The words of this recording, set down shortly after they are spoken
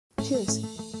Cheers.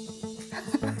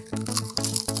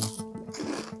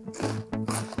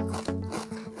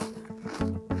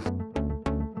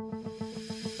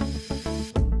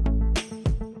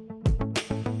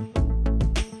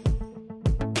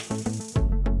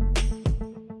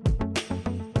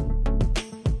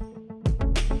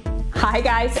 Hi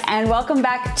guys, and welcome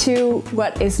back to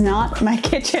what is not my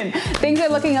kitchen. Things are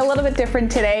looking a little bit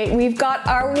different today. We've got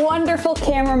our wonderful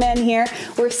cameraman here.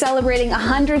 We're celebrating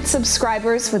 100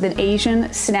 subscribers with an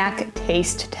Asian snack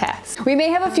taste test. We may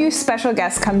have a few special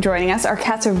guests come joining us. Our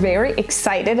cats are very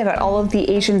excited about all of the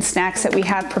Asian snacks that we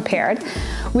have prepared.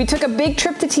 We took a big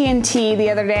trip to TNT the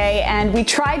other day and we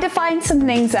tried to find some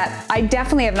things that I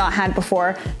definitely have not had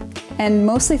before. And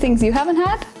mostly things you haven't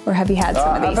had? Or have you had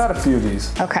some of these? I've had a few of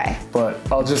these. Okay. But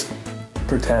I'll just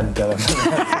pretend that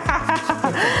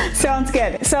I've Sounds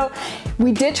good. So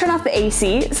we did turn off the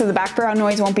AC, so the background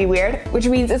noise won't be weird, which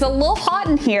means it's a little hot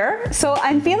in here, so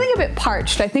I'm feeling a bit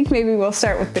parched. I think maybe we'll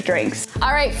start with the drinks.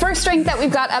 All right, first drink that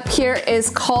we've got up here is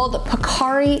called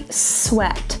Pocari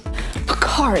Sweat.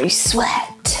 Pocari Sweat.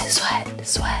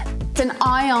 Sweat. It's an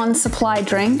ion supply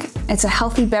drink. It's a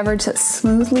healthy beverage that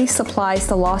smoothly supplies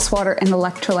the lost water and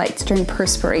electrolytes during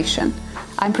perspiration.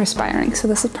 I'm perspiring, so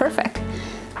this is perfect.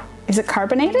 Is it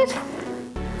carbonated?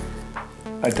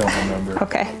 I don't remember.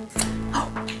 Okay.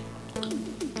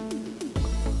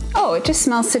 Oh, it just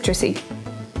smells citrusy.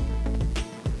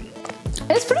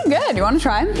 It's pretty good. You want to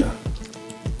try? Yeah.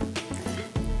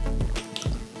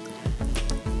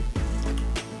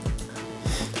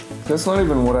 That's not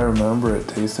even what I remember it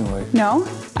tasting like. No?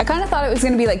 I kind of thought it was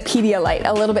going to be like Pedialyte,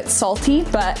 a little bit salty,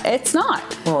 but it's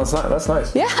not. Oh, it's not. That's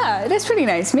nice. Yeah, it is pretty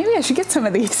nice. Maybe I should get some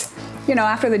of these. You know,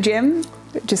 after the gym.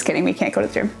 Just kidding, we can't go to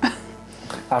the gym.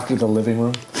 After the living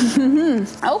room.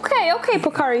 Okay,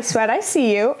 Pocari Sweat, I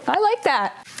see you. I like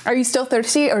that. Are you still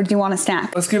thirsty or do you want a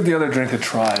snack? Let's give the other drink a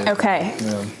try. Okay.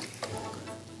 Yeah.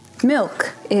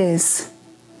 Milk is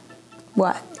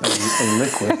what? A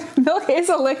liquid. Milk is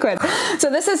a liquid. So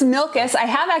this is Milkus. I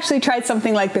have actually tried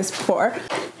something like this before.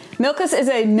 Milkus is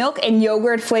a milk and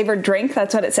yogurt flavored drink.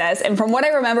 That's what it says. And from what I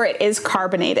remember, it is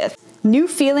carbonated. New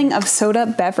feeling of soda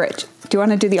beverage. Do you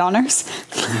want to do the honors?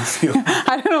 New feeling.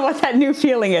 I don't know what that new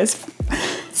feeling is.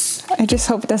 I just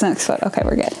hope it doesn't explode. Okay,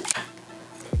 we're good.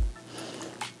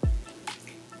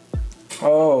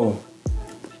 Oh.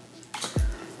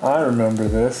 I remember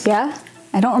this. Yeah?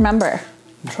 I don't remember.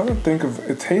 I'm trying to think of,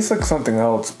 it tastes like something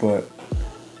else, but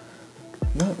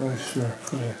I'm not really sure.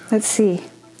 Okay. Let's see.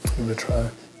 Give it a try.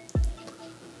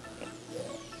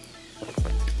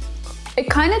 It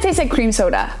kind of tastes like cream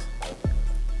soda.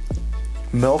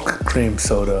 Milk cream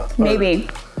soda. Maybe.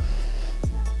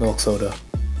 Milk soda.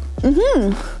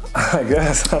 I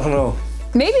guess, I don't know.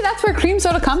 Maybe that's where cream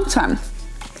soda comes from.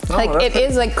 Oh, like it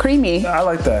is like creamy. I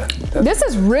like that. This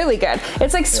is really good.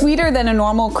 It's like sweeter than a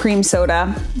normal cream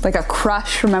soda, like a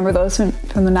Crush. Remember those from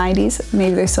the 90s?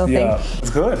 Maybe they're still a thing. Yeah, it's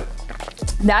good.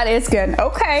 That is good.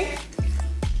 Okay.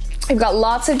 I've got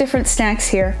lots of different snacks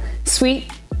here. Sweet,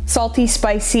 salty,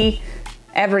 spicy,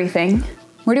 everything.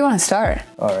 Where do you want to start?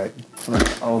 All right,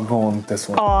 I'll go on with this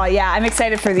one. Oh yeah, I'm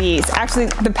excited for these. Actually,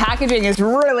 the packaging is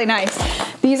really nice.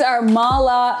 These are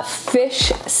mala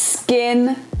fish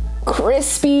skin,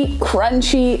 crispy,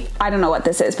 crunchy. I don't know what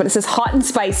this is, but it says hot and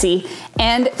spicy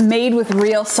and made with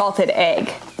real salted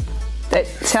egg. That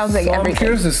sounds like everything. I'm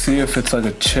curious to see if it's like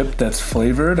a chip that's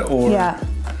flavored or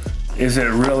is it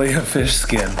really a fish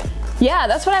skin? Yeah,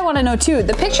 that's what I want to know too.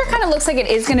 The picture kind of looks like it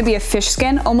is going to be a fish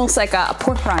skin, almost like a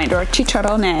pork rind or a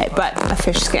chicharrone, but a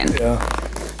fish skin. Yeah.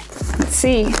 Let's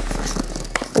see.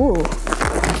 Ooh.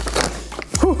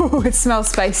 Ooh, it smells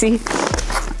spicy.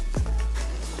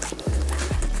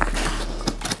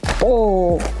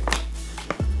 Oh.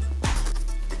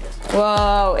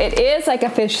 Whoa, it is like a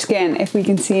fish skin if we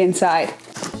can see inside.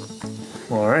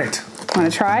 All right.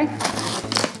 Want to try?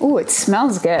 Ooh, it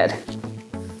smells good.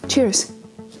 Cheers.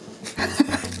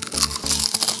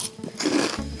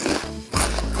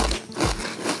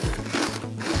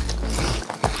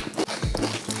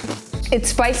 It's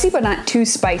spicy, but not too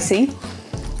spicy.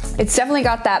 It's definitely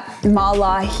got that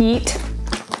mala heat.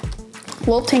 A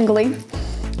little tingly.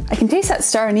 I can taste that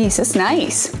star anise. It's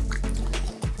nice.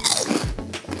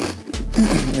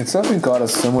 It's definitely got a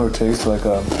similar taste, like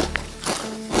a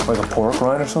pork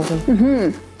rind or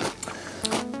something.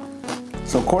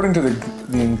 So according to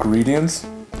the ingredients,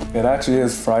 it actually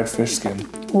is fried fish skin.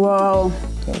 Whoa.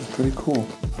 That's pretty cool.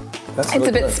 That's It's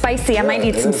a bit spicy. I might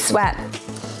need some sweat.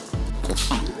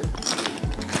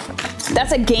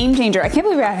 That's a game changer. I can't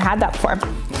believe I had that before.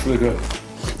 It's really good.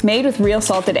 Made with real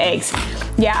salted eggs.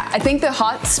 Yeah, I think the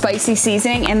hot, spicy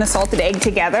seasoning and the salted egg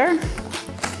together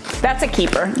That's a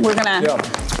keeper. We're gonna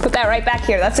put that right back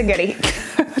here. That's a goodie.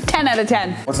 10 out of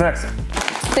 10. What's next?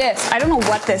 This, I don't know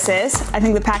what this is. I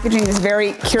think the packaging is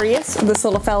very curious. This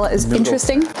little fella is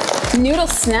interesting. Noodle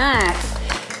snack.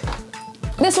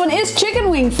 This one is chicken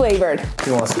wing flavored.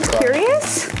 He wants to try.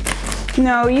 Curious?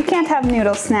 No, you can't have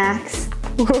noodle snacks.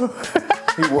 He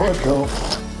would though.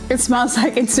 It smells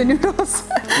like instant noodles.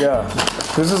 Yeah,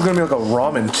 this is gonna be like a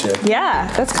ramen chip.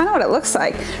 Yeah, that's kind of what it looks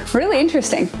like. Really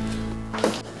interesting.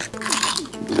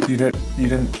 You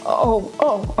didn't. Oh.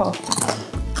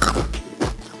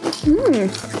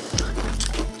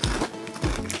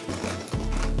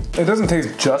 It doesn't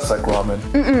taste just like ramen.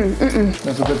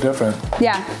 It's a bit different.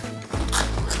 Yeah.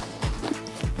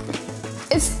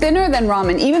 It's thinner than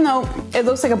ramen, even though it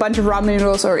looks like a bunch of ramen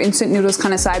noodles or instant noodles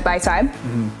kind of side by side.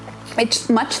 It's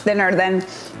much thinner than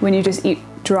when you just eat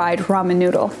dried ramen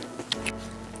noodle.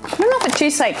 I don't know if it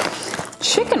tastes like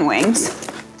chicken wings,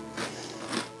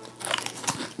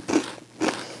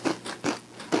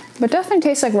 but definitely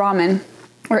tastes like ramen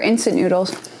or instant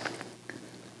noodles.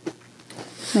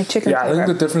 Like chicken flavor. I think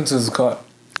the difference is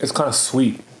it's kind of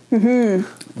sweet.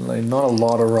 Like not a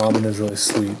lot of ramen is really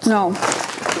sweet. No.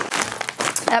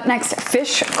 Up next,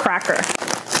 fish cracker.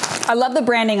 I love the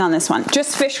branding on this one.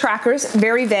 Just fish crackers,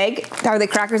 very vague. Are they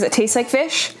crackers that taste like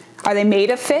fish? Are they made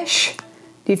of fish?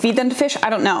 Do you feed them to fish? I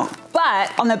don't know.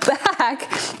 But on the back,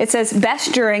 it says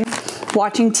best during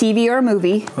watching TV or a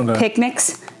movie,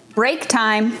 picnics, break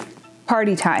time,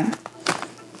 party time.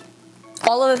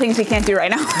 All of the things we can't do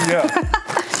right now. Yeah.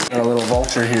 Got a little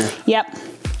vulture here. Yep.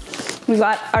 We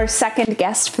got our second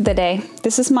guest for the day.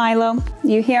 This is Milo.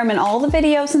 You hear him in all the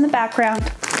videos in the background.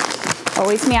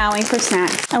 Always meowing for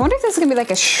snacks. I wonder if this is gonna be like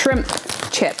a shrimp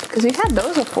chip, because we've had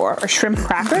those before, or shrimp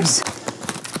crackers.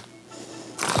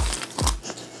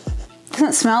 Doesn't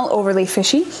it smell overly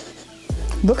fishy?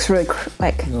 Looks really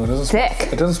like No, it doesn't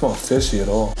thick. It doesn't smell fishy at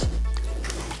all.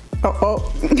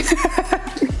 Oh.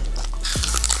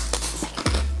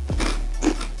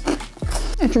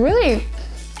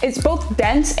 It's both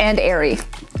dense and airy.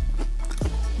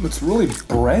 It's really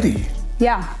bready.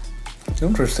 Yeah.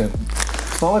 Interesting.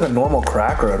 It's not like a normal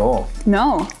cracker at all.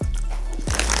 No.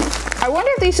 I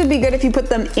wonder if these would be good if you put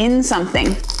them in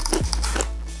something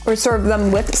or serve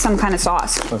them with some kind of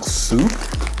sauce. Like soup?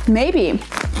 Maybe.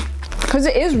 Because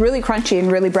it is really crunchy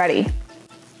and really bready.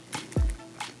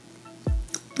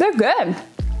 They're good.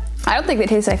 I don't think they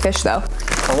taste like fish though.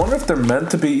 I wonder if they're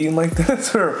meant to be eaten like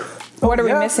this or... What are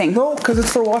we missing? No, because it's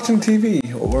for watching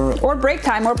TV or break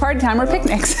time or party time or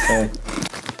picnics. Okay.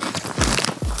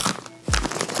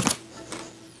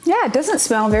 Yeah, it doesn't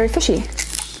smell very fishy.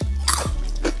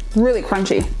 Really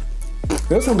crunchy.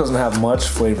 This one doesn't have much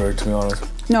flavor, to be honest.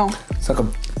 No. It's like a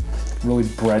really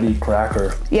bready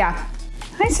cracker. Yeah.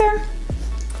 Hi, sir.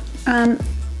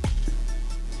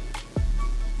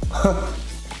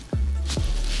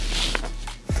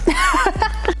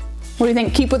 What do you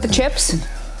think? Keep with the chips?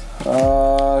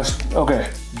 Okay.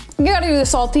 You gotta do the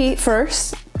salty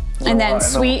first, and then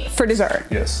sweet for dessert.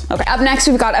 Yes. Okay, up next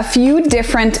we've got a few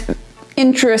different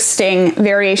interesting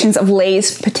variations of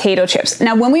Lay's potato chips.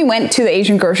 Now, when we went to the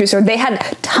Asian grocery store, they had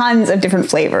tons of different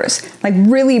flavors, like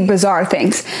really bizarre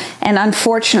things. And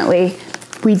unfortunately,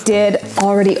 we did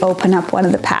already open up one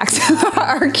of the packs.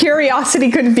 Our curiosity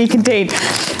couldn't be contained.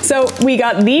 So we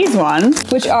got these ones,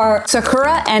 which are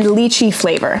Sakura and lychee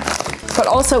flavor, but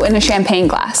also in a champagne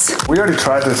glass. We already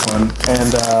tried this one,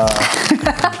 and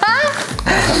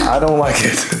I don't like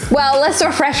it. Well, let's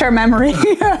refresh our memory.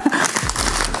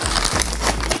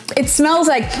 It smells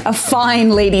like a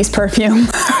fine lady's perfume.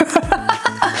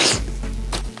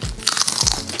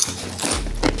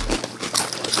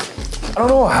 I don't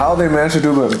know how they managed to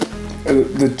do it.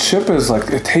 The chip is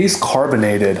like, it tastes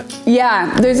carbonated.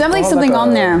 Yeah, there's definitely something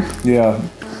on there. Yeah,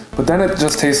 but then it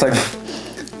just tastes like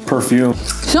perfume.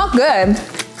 It's not good.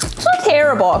 It's not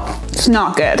terrible. It's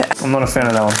not good. I'm not a fan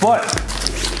of that one, but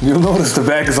you'll notice the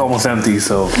bag is almost empty,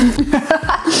 so.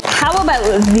 How about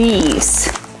these?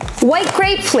 White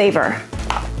grape flavor,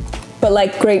 but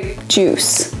like grape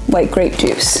juice. White grape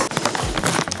juice.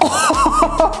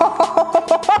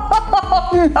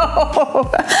 Oh no!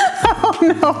 Oh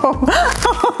no!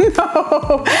 Oh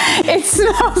no! It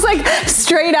smells like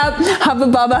straight up Hubba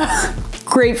Bubba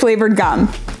grape flavored gum.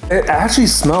 It actually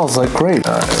smells like grape.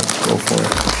 All right, let's go for it.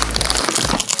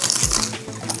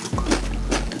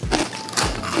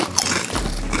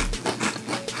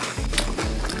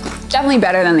 Definitely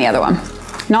better than the other one.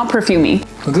 Not perfumey.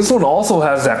 But this one also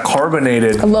has that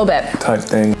carbonated a little bit type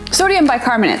thing. Sodium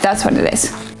bicarbonate, that's what it is.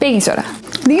 Baking soda.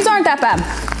 These aren't that bad.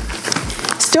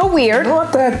 Still weird.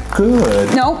 Not that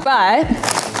good. No, but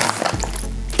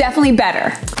definitely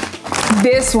better.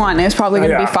 This one is probably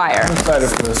gonna be fire. I'm excited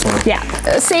for this one. Yeah,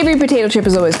 a savory potato chip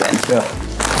is always good. Yeah.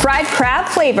 Fried crab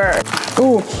flavor.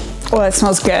 Ooh, oh, that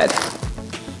smells good.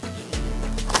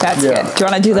 That's good. Do you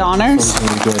wanna do the honors?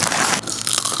 Really good.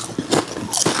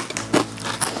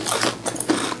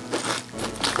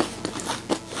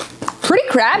 Pretty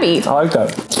crabby. I like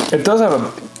that. It does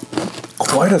have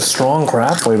quite a strong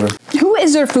crab flavor. Who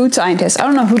is their food scientist? I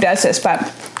don't know who does this,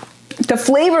 but the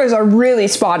flavors are really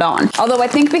spot on. Although I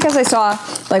think because I saw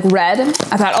like red,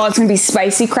 I thought, oh, it's gonna be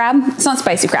spicy crab. It's not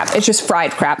spicy crab, it's just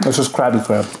fried crab. It's just crabby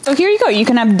crab. So here you go. You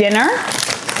can have dinner,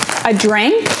 a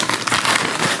drink,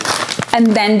 and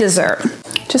then dessert.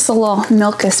 Just a little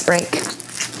Milkus break.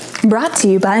 Brought to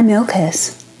you by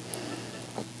Milkus.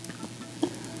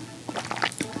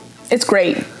 It's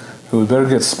great. We better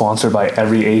get sponsored by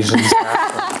every Asian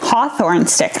Hawthorn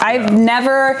stick. I've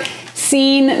never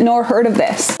seen nor heard of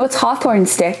this. What's hawthorn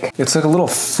stick? It's like a little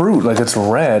fruit, like it's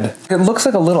red. It looks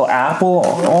like a little apple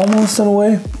almost in a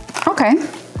way. Okay.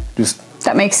 Just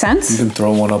that makes sense. You can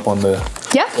throw one up on the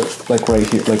like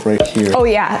right here. Oh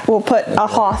yeah, we'll put a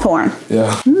hawthorn.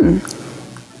 Yeah.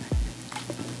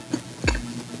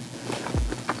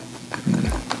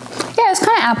 Yeah, it's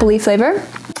kind of appley flavor.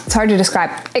 It's hard to describe.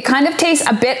 It kind of tastes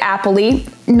a bit appley,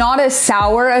 not as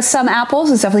sour as some apples.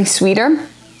 It's definitely sweeter.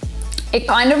 It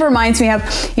kind of reminds me of,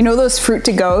 you know, those fruit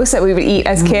to goes that we would eat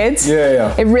as kids?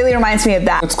 Yeah. It really reminds me of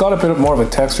that. It's got a bit more of a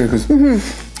texture because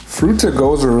fruit to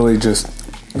goes are really just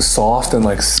soft and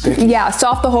like sticky. Yeah,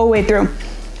 soft the whole way through.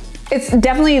 It's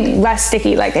definitely less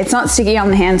sticky. Like it's not sticky on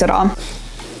the hands at all.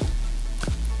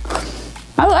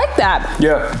 I like that.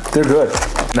 Yeah, they're good.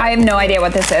 I have no idea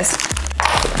what this is.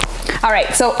 All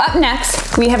right, so up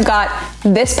next, we have got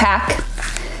this pack.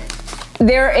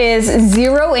 There is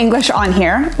 0 English on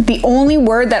here. The only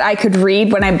word that I could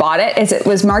read when I bought it is it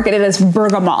was marketed as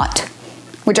bergamot,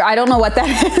 which I don't know what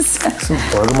that is. Some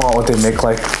bergamot, what they make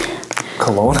like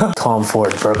Kelowna? Tom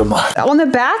Ford bergamot. On the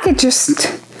back,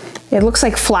 it looks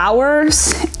like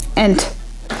flowers, and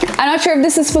I'm not sure if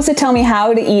this is supposed to tell me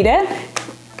how to eat it.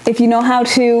 If you know how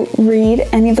to read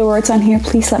any of the words on here,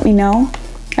 please let me know.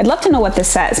 I'd love to know what this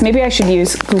says. Maybe I should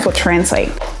use Google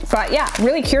Translate. But yeah,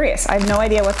 really curious. I have no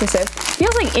idea what this is.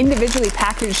 Feels like individually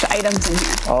packaged items in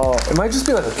here. Oh, it might just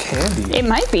be like a candy. It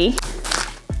might be.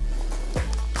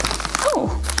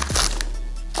 Oh.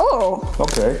 Oh.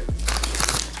 Okay.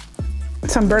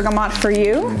 Some bergamot for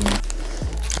you.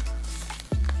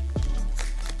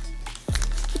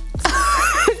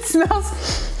 It smells.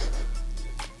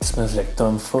 It smells like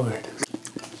Tom Ford.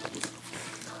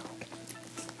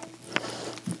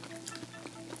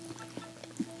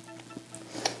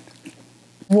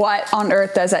 What on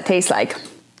earth does that taste like?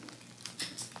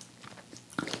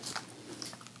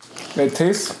 It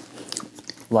tastes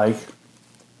like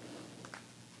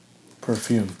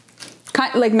perfume.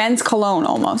 Kind like men's cologne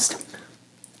almost.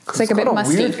 It's like a bit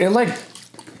musty. Weird,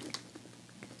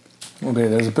 okay,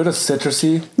 there's a bit of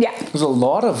citrusy. Yeah. There's a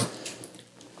lot of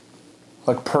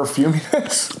like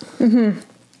perfuminess.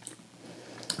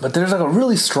 But there's like a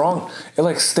really strong, it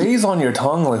like stays on your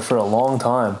tongue like for a long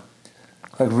time.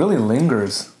 Like really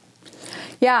lingers.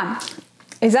 Yeah.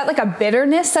 Is that like a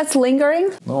bitterness that's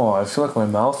lingering? No, I feel like my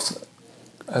mouth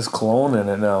has cologne in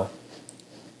it now.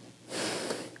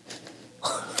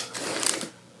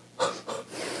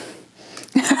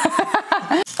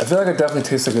 I feel like it definitely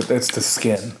tastes like it's the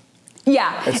skin.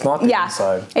 Yeah. It's not the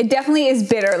inside. It definitely is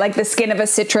bitter, like the skin of a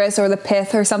citrus or the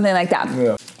pith or something like that.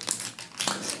 Yeah.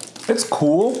 It's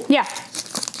cool. Yeah.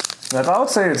 Like I would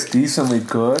say it's decently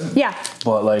good. Yeah.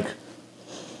 But like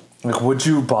would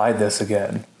you buy this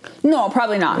again? No,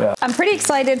 probably not. Yeah. I'm pretty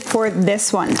excited for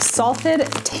this one. Salted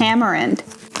tamarind.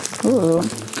 Ooh.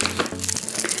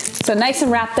 So nice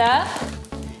and wrapped up.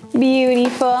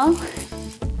 Beautiful.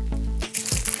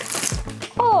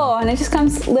 Oh, and it just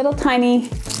comes little tiny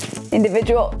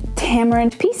individual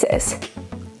tamarind pieces.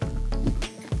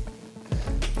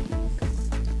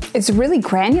 It's really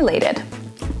granulated.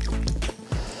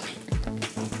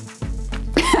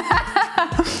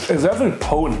 It's definitely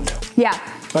potent. Yeah.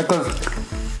 Like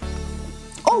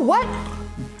oh, what?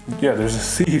 Yeah, there's a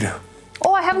seed.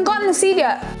 Oh, I haven't gotten the seed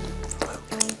yet.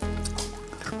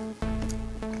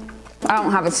 I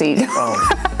don't have a seed.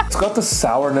 It's got the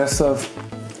sourness of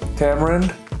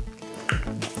tamarind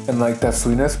and like that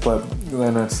sweetness, but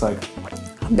then it's like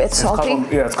a bit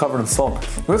salty. It's covered in salt.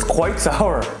 It's quite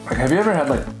sour. Like, have you ever had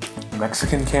like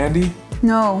Mexican candy?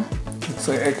 No. It's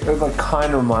like it like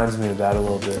kind of reminds me of that a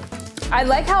little bit. I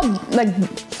like how like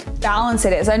balanced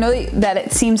it is. I know that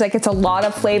it seems like it's a lot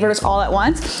of flavors all at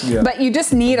once, but you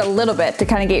just need a little bit to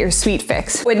kind of get your sweet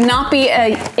fix. Would not be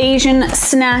an Asian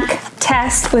snack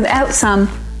test without some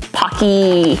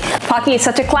Pocky. Pocky is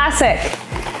such a classic.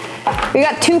 We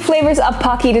got 2 flavors of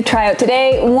Pocky to try out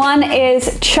today. One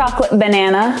is chocolate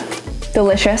banana,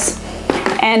 delicious.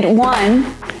 And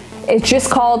one is just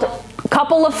called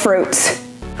couple of fruits.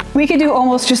 We could do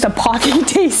almost just a Pocky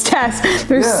taste test.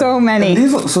 There's so many.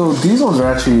 These ones are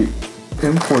actually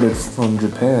imported from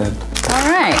Japan. All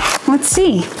right, let's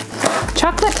see.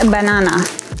 Chocolate banana.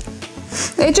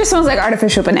 It just smells like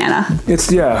artificial banana. It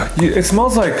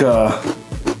smells like,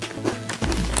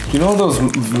 you know those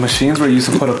machines where you used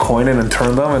to put a coin in and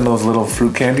turn them and those little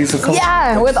fruit candies that come?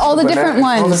 Yeah, with all the different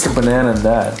ones. It smells like a banana and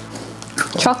that.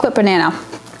 Chocolate banana.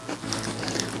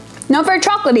 Not very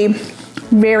chocolatey,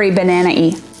 very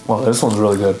banana-y. Well, this one's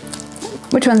really good.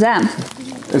 Which one's that?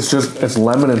 It's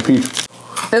lemon and peach.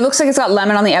 It looks like it's got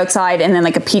lemon on the outside and then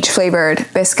like a peach flavored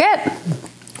biscuit.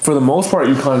 For the most part,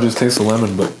 you kind of just taste the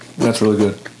lemon, but that's really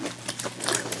good.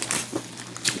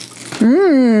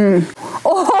 Mmm.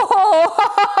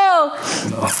 Oh,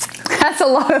 no. That's a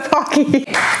lot of Pocky.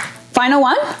 Final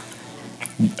one?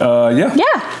 Yeah.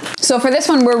 Yeah. So for this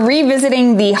one, we're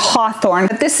revisiting the Hawthorn.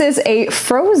 This is a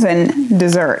frozen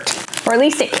dessert. Or at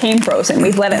least it came frozen.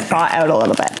 We've let it thaw out a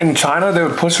little bit. In China, they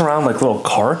would push around like little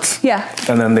carts. Yeah.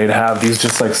 And then they'd have these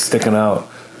just like sticking out.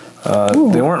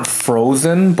 They weren't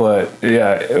frozen, but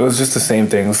yeah, it was just the same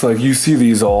thing. It's like you see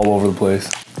these all over the place.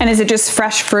 And is it just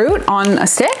fresh fruit on a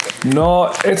stick?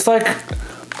 No, it's like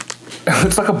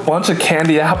a bunch of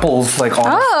candy apples like on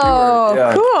a skewer.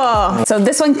 Yeah. Cool. So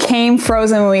this one came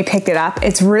frozen when we picked it up.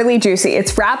 It's really juicy.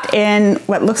 It's wrapped in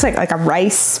what looks like a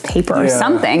rice paper or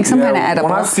something, some kind of edible.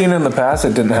 When I've seen it in the past,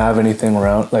 it didn't have anything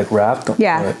around, like wrapped.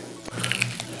 Yeah.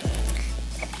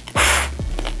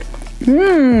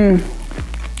 Mmm.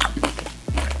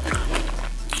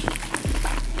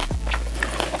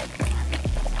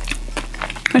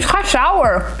 It's kind of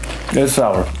sour. It's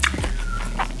sour.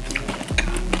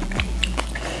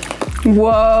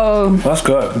 Whoa. That's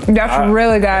good. That's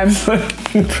really good.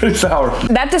 Pretty sour.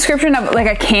 That description of like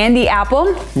a candy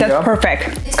apple, that's perfect.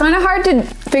 It's kind of hard to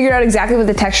figure out exactly what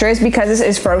the texture is because this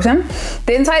is frozen.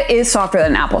 The inside is softer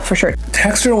than an apple for sure.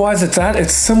 Texture wise,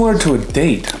 it's similar to a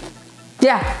date.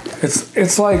 Yeah.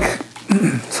 It's like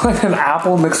an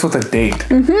apple mixed with a date.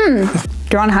 Mm-hmm. Do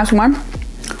you want to have some more?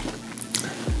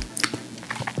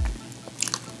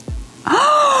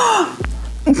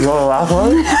 You want to laugh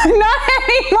on it? Not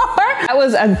anymore. That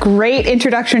was a great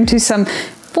introduction to some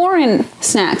foreign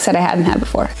snacks that I hadn't had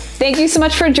before. Thank you so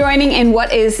much for joining in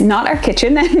what is not our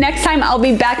kitchen. Next time I'll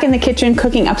be back in the kitchen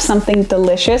cooking up something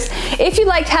delicious. If you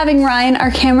liked having Ryan,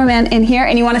 our cameraman, in here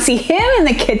and you want to see him in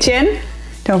the kitchen,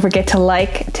 don't forget to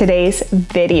like today's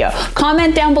video.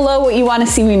 Comment down below what you want to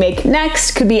see me make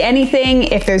next. Could be anything.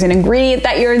 If there's an ingredient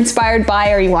that you're inspired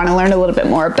by or you want to learn a little bit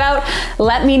more about,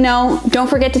 let me know. Don't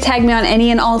forget to tag me on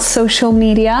any and all social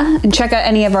media and check out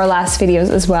any of our last videos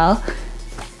as well.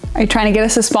 Are you trying to get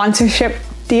us a sponsorship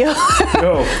deal?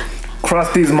 Yo,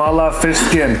 Krusty's Mala Fish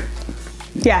Skin.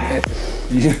 Yeah.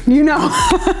 You know.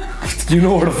 You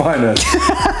know where to find us.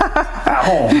 At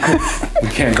home. We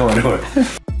can't go into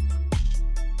it.